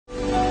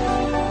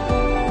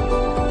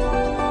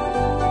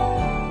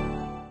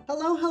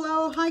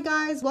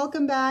guys,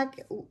 welcome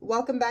back.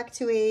 Welcome back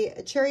to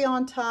a Cherry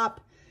on Top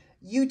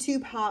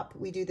YouTube hop.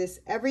 We do this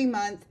every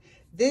month.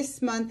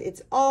 This month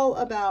it's all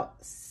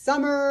about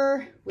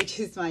summer,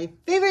 which is my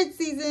favorite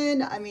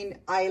season. I mean,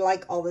 I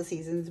like all the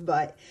seasons,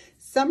 but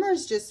summer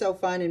is just so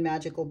fun and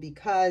magical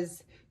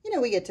because, you know,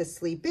 we get to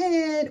sleep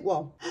in.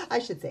 Well, I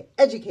should say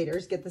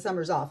educators get the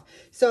summers off.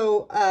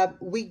 So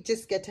we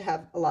just get to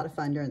have a lot of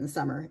fun during the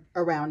summer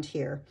around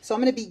here. So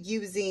I'm going to be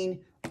using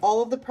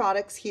all of the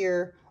products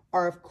here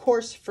are of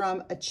course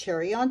from a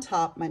Cherry on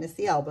Top minus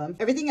the album.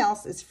 Everything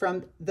else is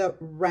from the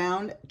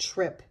Round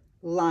Trip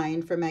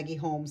line from Maggie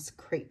Holmes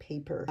crepe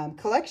paper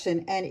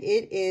collection, and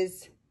it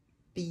is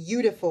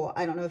beautiful.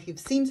 I don't know if you've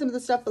seen some of the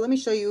stuff, but let me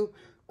show you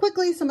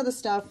quickly some of the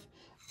stuff.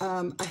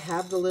 I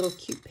have the little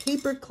cute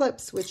paper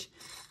clips, which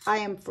I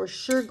am for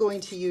sure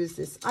going to use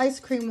this ice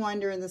cream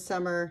one during the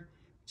summer,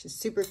 which is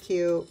super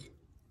cute.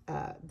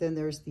 Then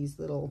there's these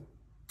little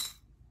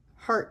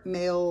heart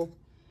mail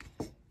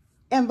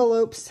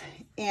envelopes,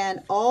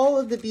 and all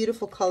of the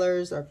beautiful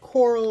colors are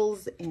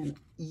corals and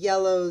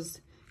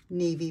yellows,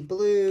 navy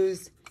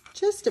blues,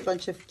 just a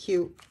bunch of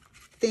cute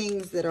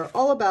things that are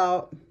all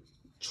about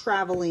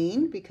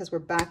traveling because we're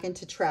back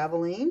into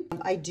traveling.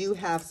 I do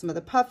have some of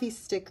the puffy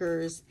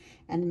stickers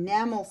and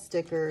enamel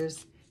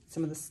stickers,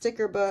 some of the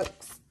sticker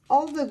books,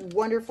 all the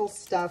wonderful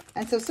stuff.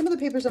 And so some of the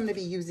papers I'm going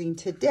to be using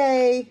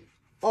today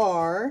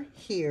are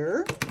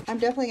here. I'm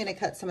definitely going to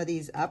cut some of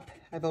these up.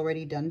 I've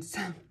already done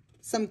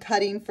some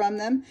cutting from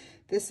them.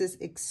 This is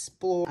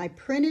Explore. I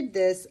printed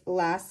this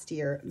last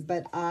year,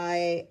 but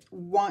I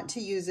want to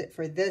use it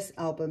for this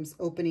album's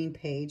opening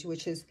page,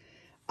 which is,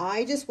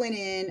 I just went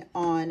in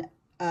on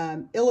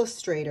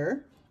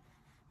Illustrator.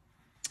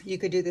 You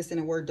could do this in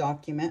a Word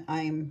document,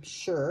 I'm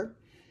sure.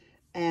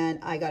 And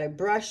I got a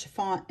brush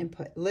font and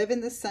put Live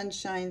in the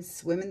Sunshine,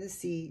 Swim in the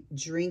Sea,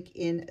 Drink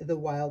in the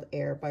Wild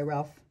Air by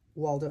Ralph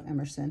Waldo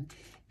Emerson.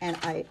 And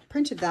I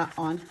printed that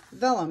on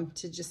vellum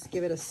to just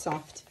give it a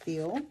soft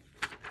feel.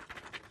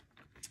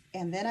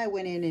 And then I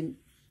went in and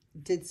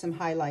did some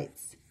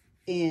highlights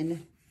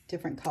in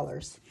different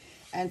colors.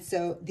 And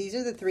so these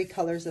are the three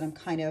colors that I'm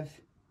kind of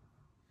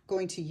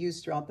going to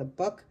use throughout the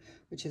book,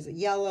 which is a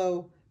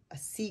yellow, a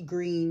sea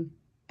green,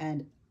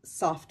 and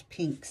soft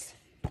pinks.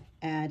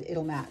 And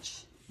it'll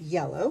match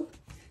yellow.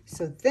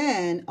 So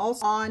then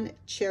also on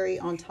Cherry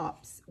on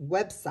Top's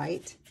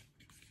website,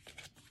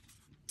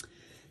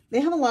 they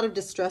have a lot of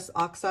distress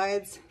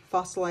oxides.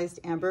 Fossilized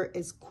amber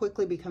is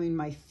quickly becoming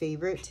my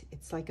favorite.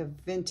 It's like a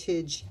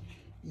vintage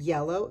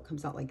yellow. It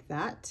comes out like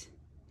that.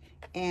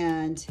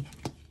 And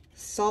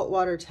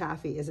saltwater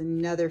taffy is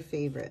another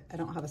favorite. I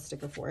don't have a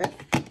sticker for it.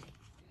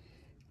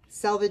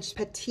 Salvage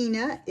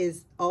patina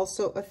is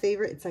also a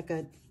favorite. It's like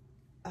a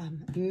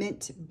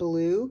mint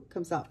blue.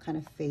 Comes out kind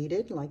of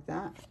faded like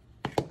that.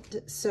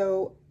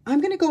 So I'm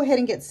going to go ahead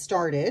and get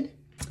started.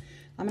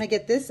 I'm going to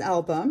get this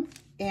album,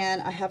 and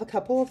I have a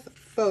couple of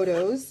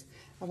photos.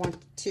 I want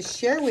to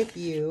share with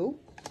you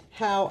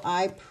how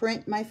I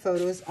print my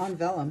photos on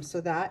vellum.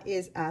 So that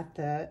is at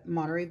the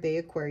Monterey Bay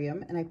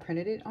Aquarium, and I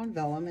printed it on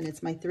vellum, and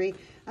it's my three.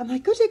 I'm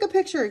like, go take a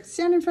picture,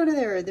 stand in front of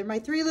there. They're my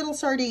three little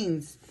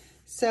sardines.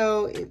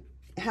 So it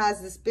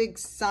has this big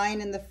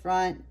sign in the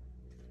front,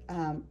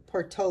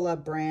 Portola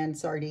brand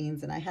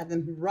sardines, and I had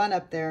them run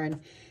up there and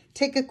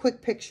take a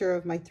quick picture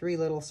of my three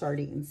little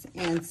sardines.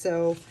 And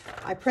so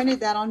I printed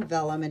that on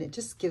vellum, and it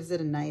just gives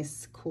it a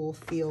nice, cool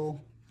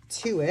feel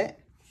to it.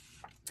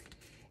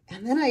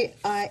 And then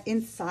I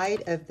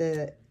inside of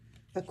the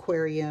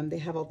aquarium, they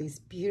have all these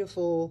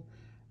beautiful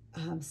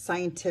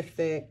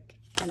scientific,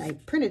 and I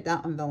printed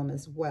that on vellum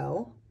as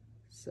well.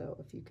 So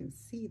if you can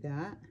see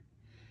that,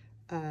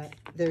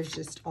 there's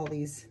just all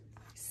these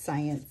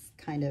science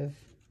kind of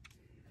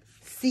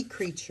sea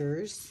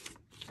creatures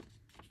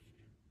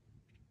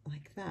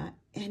like that.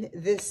 And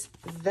this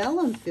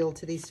vellum feel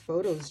to these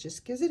photos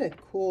just gives it a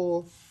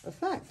cool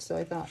effect. So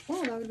I thought,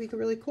 oh, that would be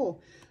really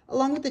cool.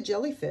 Along with the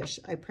jellyfish,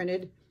 I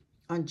printed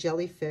on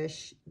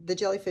jellyfish, the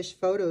jellyfish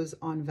photos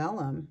on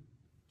vellum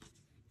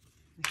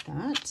like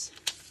that.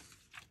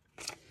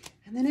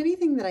 And then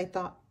anything that I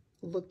thought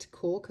looked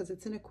cool, because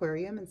it's an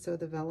aquarium, and so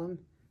the vellum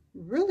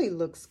really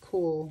looks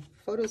cool.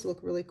 Photos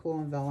look really cool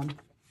on vellum.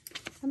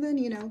 And then,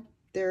 you know,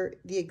 they're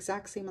the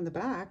exact same on the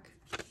back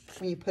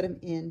when you put them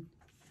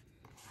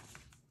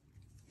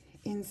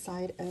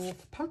inside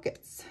of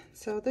pockets.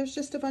 So there's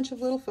just a bunch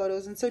of little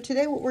photos. And so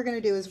today what we're going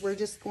to do is we're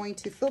just going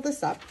to fill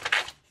this up.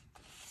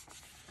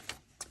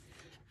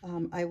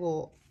 I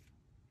will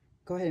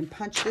go ahead and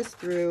punch this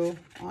through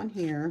on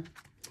here.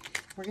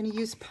 We're going to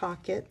use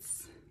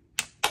pockets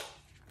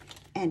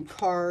and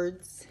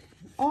cards,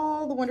 and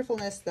all the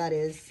wonderfulness that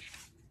is.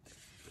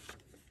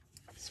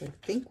 So I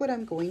think what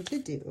I'm going to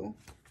do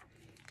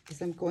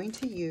is I'm going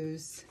to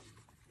use,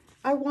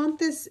 I want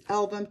this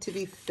album to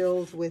be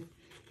filled with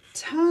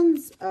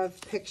tons of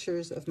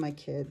pictures of my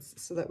kids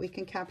so that we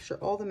can capture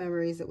all the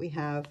memories that we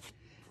have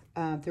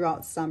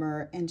throughout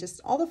summer and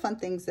just all the fun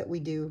things that we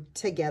do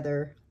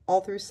together all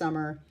through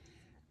summer.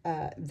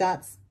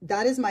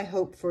 That is my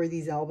hope for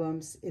these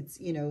albums. It's,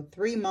 you know,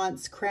 3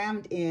 months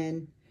crammed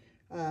in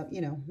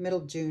you know, middle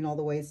of June all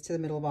the way to the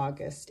middle of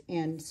August.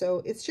 And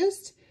so it's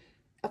just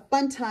a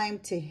fun time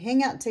to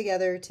hang out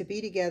together, to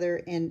be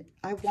together. And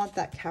I want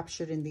that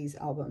captured in these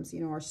albums. You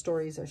know, our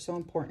stories are so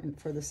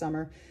important for the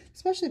summer,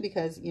 especially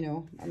because, you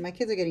know, my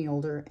kids are getting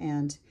older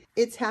and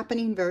it's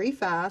happening very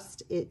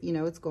fast. You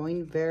know, it's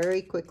going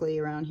very quickly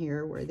around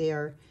here where they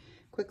are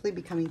quickly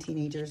becoming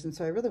teenagers. And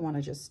so I really want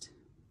to just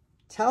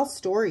tell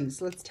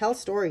stories. Let's tell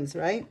stories,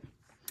 right?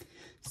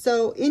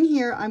 So in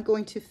here, I'm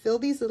going to fill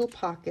these little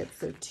pockets.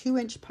 They're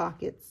 2-inch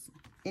pockets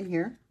in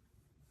here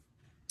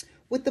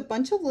with a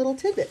bunch of little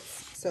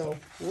tidbits. So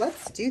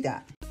let's do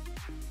that.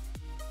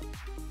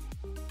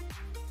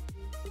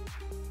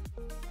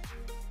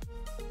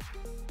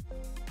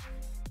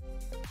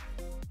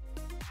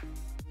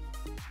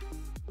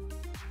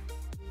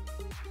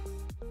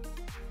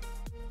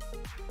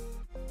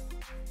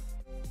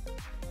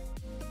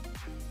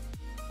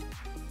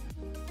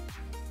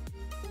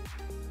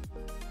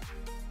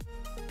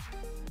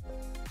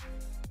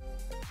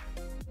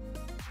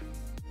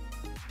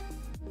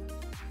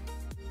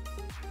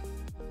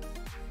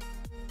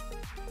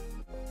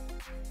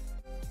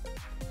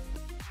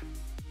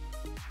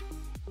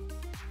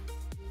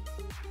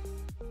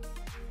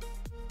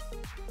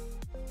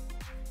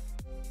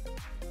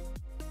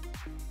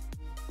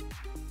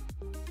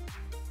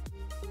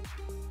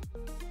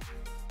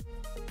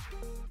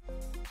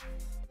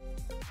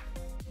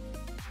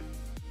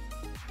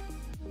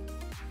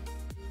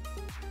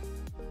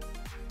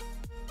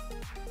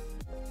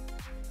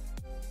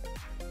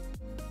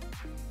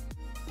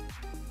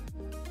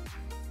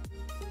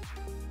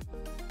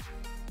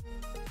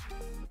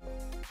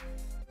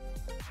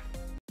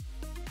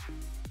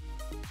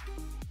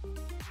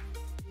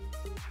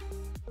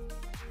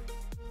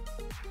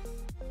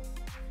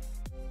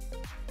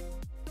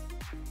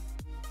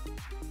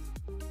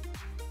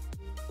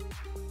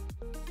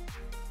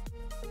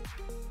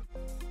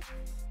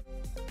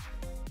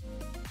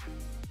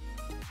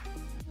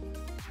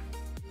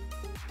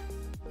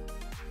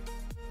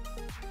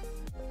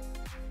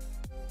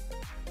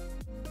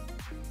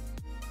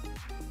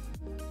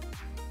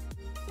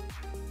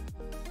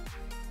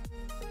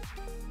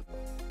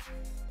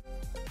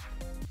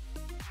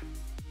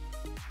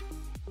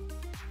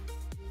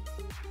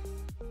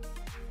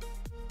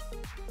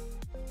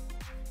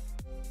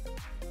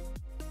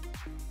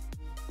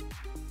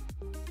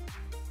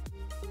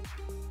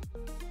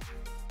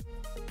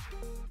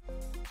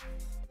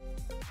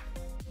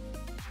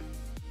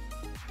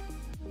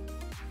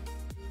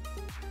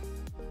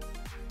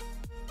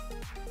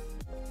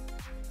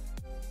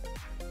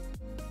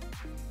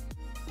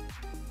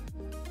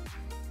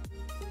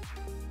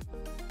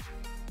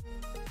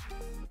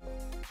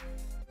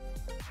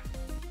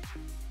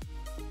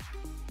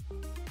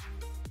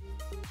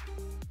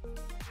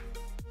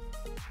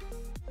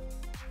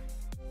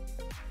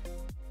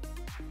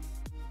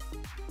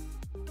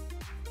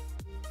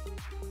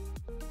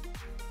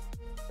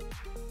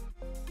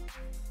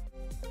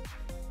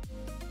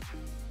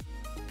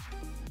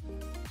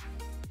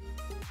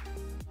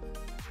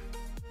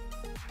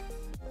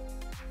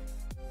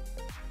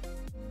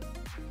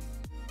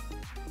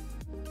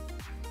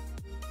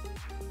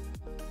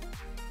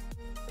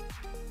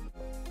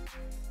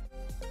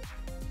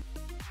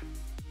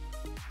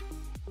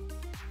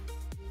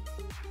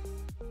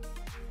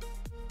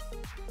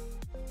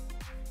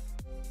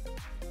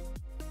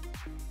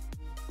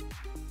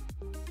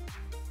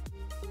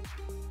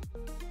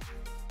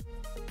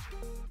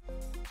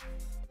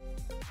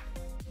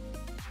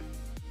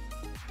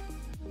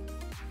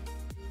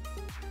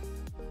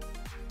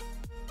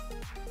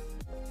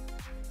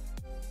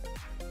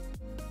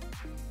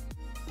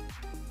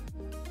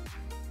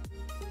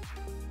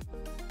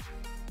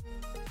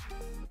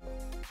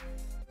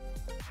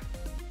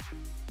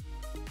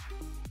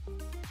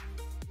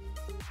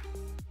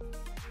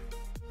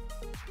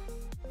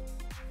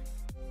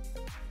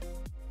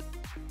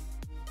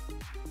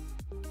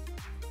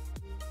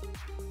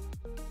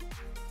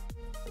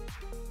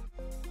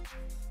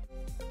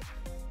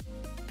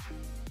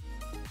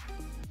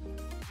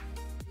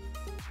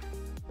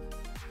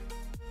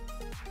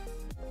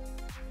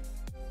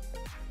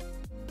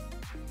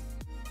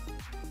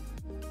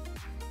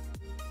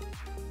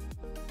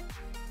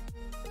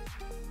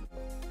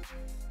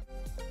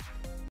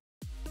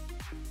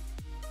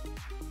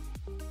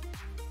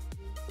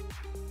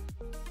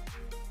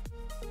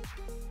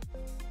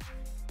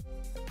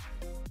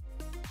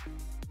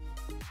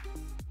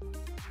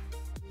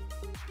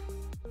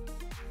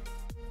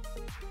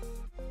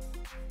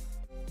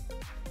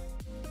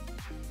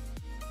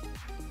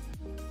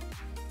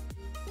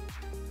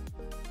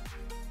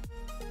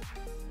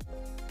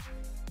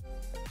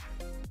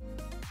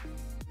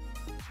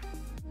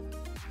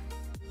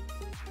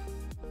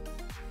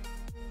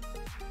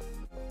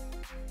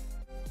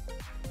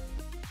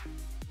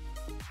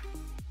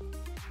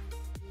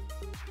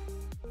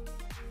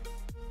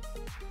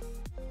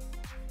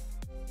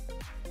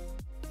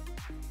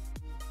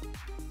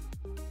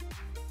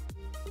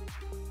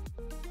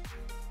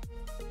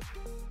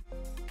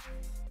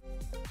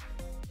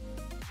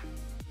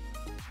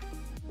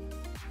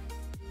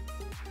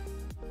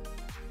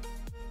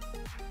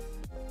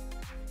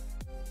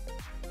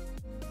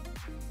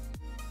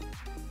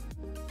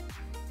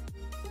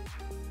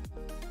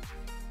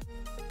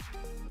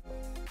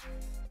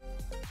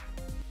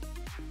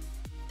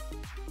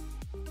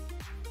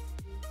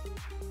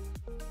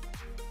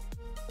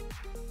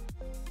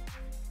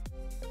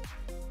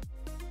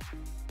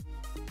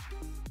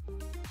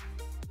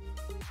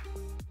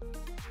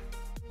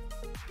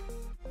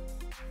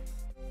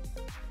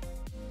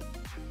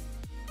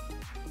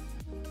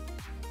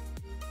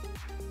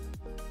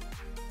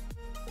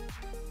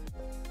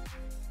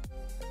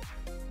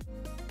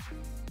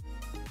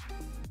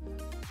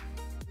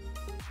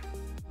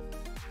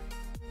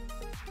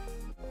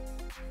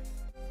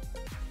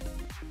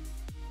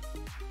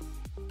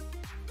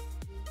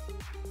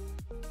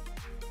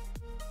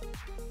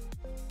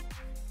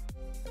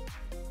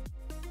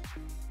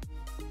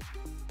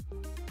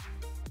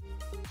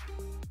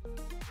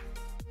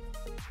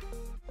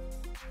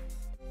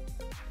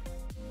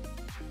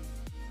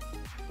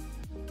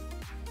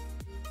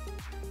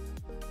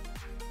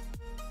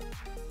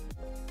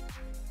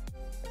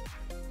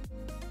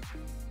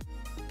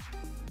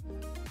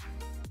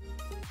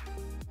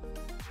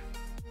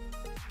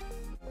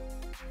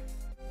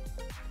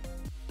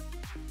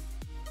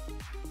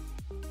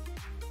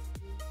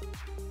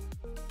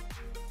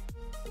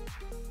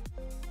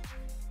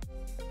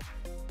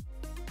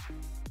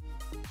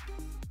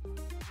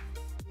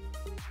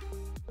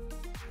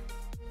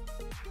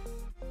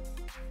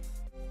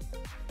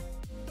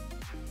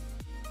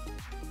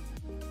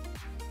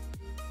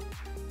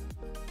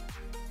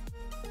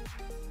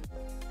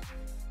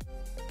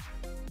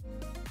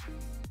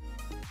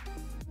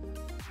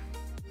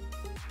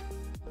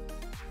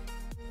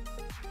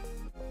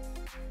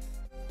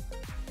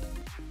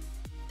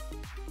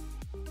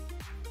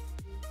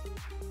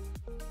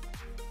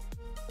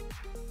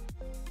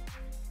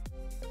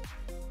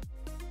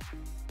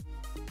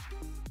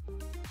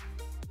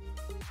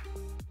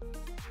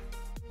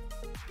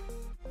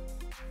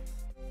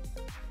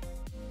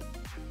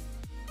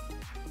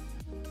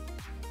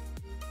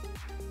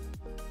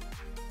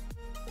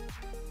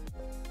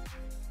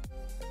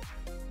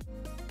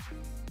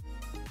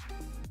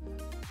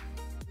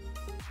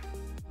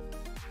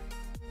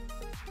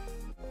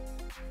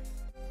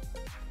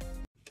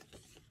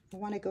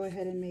 want to go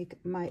ahead and make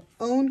my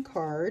own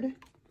card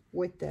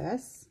with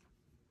this.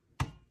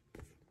 I'm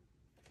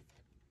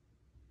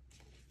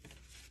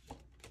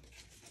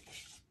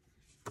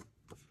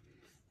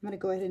going to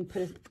go ahead and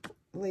put a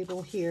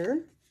label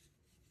here.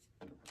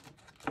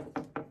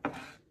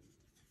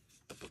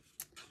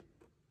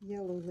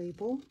 Yellow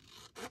label.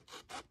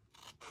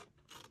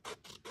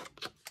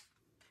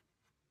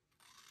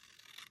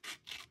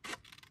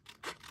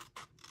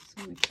 So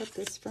I'm going to cut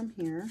this from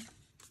here.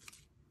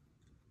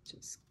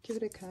 Just give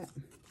it a cut.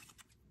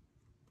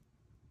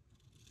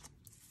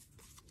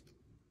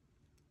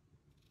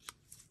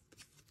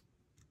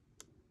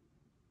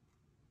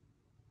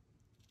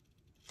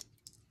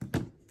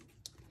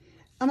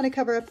 I'm going to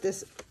cover up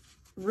this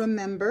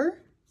remember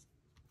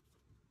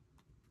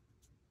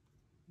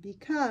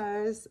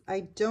because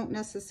I don't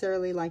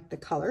necessarily like the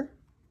color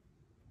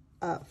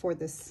for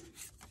this.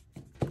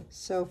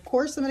 So of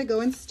course I'm going to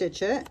go and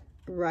stitch it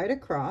right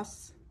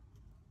across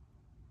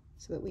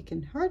so that we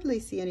can hardly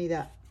see any of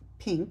that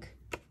pink.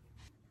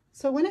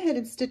 So I went ahead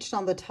and stitched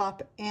on the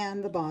top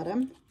and the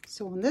bottom.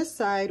 So on this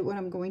side, what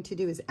I'm going to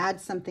do is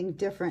add something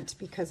different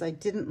because I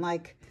didn't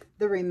like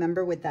the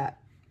remember with that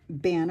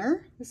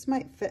banner. This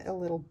might fit a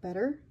little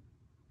better.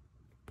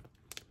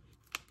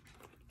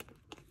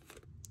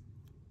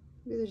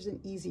 Maybe there's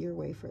an easier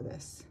way for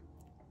this.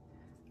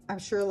 I'm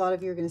sure a lot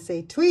of you are going to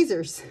say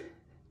tweezers.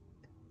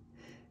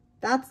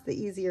 That's the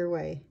easier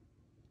way.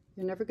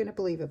 You're never going to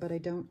believe it, but I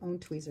don't own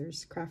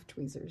tweezers, craft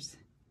tweezers.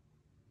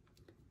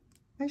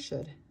 I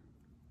should,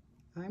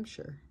 I'm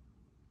sure.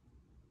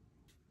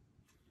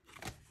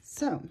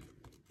 So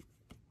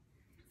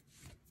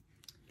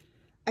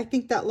I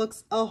think that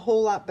looks a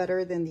whole lot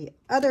better than the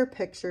other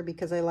picture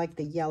because I like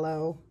the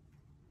yellow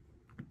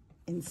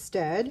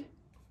instead.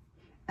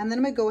 And then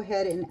I'm going to go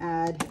ahead and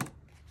add,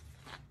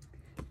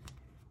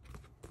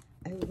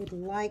 I would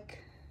like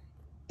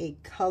a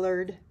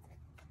colored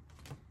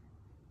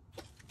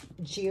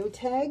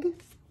geotag. I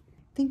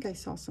think I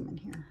saw some in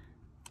here.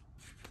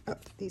 Oh,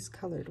 these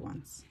colored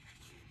ones.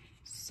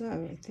 So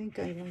I think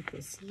I like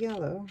this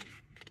yellow.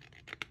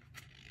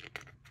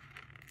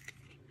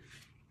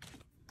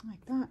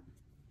 Like that.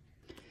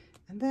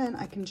 And then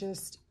I can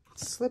just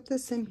slip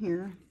this in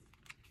here.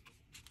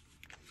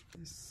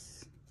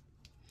 This.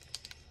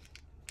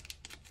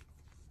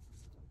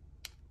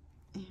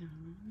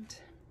 And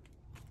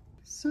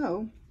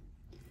so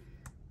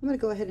I'm going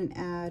to go ahead and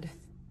add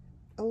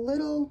a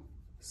little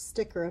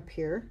sticker up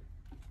here.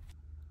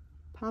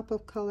 Pop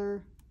of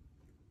color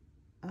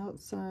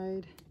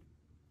outside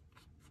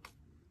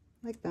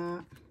like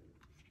that.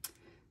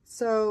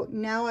 So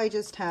now I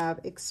just have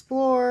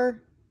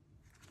explore.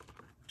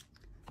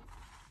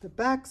 The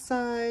back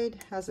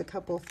side has a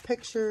couple of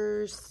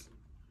pictures.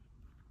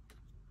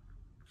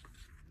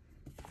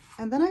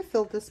 And then I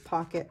filled this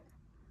pocket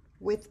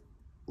with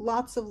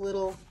lots of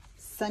little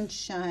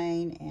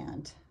sunshine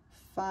and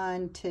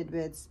fun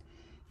tidbits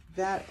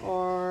that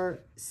are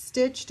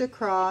stitched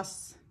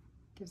across.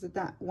 Gives it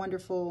that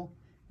wonderful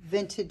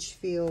vintage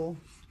feel.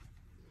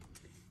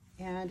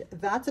 And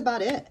that's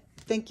about it.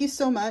 Thank you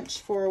so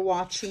much for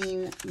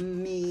watching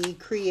me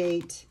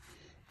create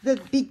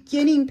the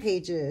beginning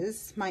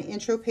pages, my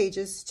intro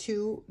pages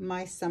to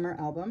my summer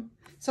album.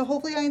 So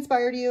hopefully I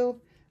inspired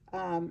you.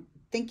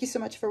 Thank you so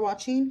much for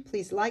watching.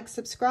 Please like,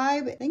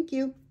 subscribe. Thank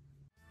you.